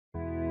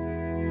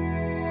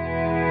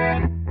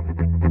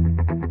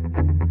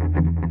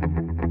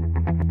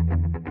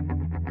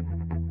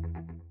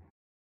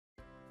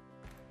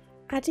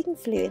Adding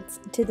fluids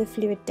to the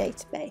fluid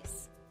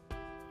database.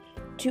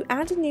 To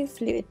add a new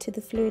fluid to the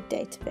fluid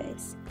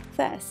database,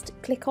 first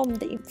click on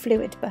the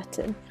Fluid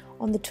button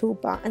on the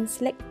toolbar and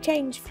select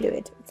Change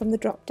Fluid from the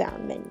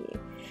drop-down menu.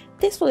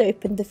 This will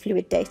open the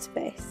fluid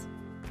database.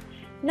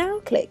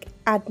 Now click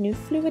Add New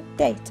Fluid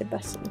Data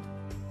button.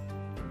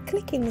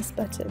 Clicking this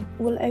button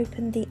will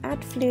open the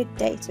Add Fluid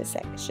Data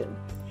section,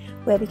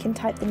 where we can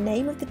type the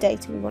name of the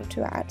data we want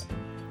to add,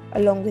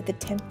 along with the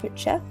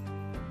temperature.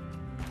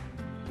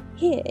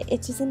 Here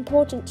it is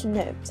important to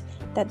note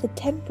that the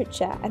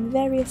temperature and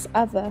various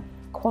other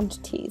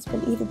quantities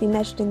will either be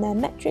measured in their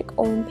metric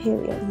or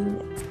imperial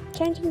units.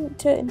 Changing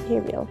to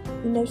imperial,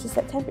 we notice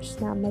that temperature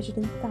is now measured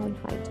in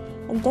Fahrenheit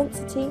and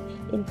density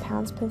in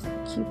pounds per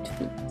cubed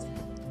feet.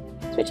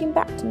 Switching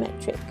back to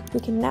metric,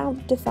 we can now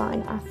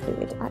define our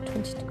fluid at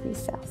 20 degrees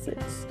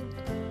Celsius.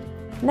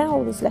 Now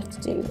all that's left to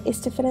do is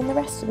to fill in the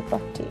rest of the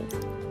properties: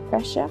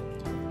 pressure,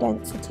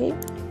 density,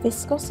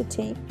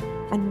 viscosity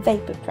and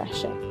vapour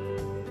pressure.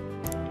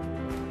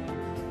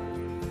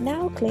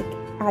 Now click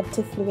Add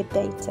to Fluid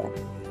Data.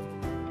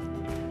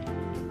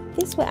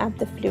 This will add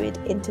the fluid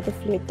into the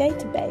fluid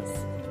database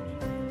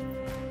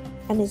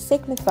and is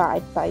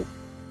signified by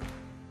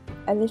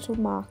a little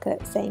marker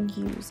saying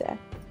User.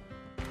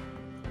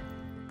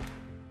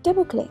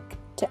 Double click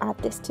to add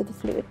this to the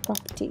fluid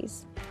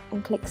properties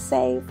and click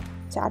Save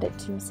to add it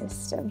to your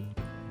system.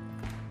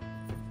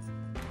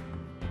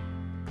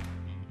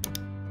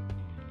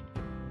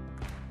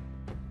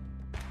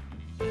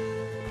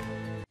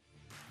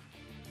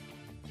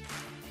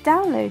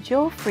 Download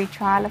your free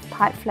trial of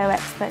Pipeflow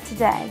Expert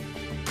today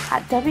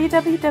at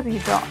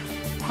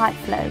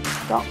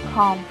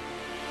www.pipeflow.com.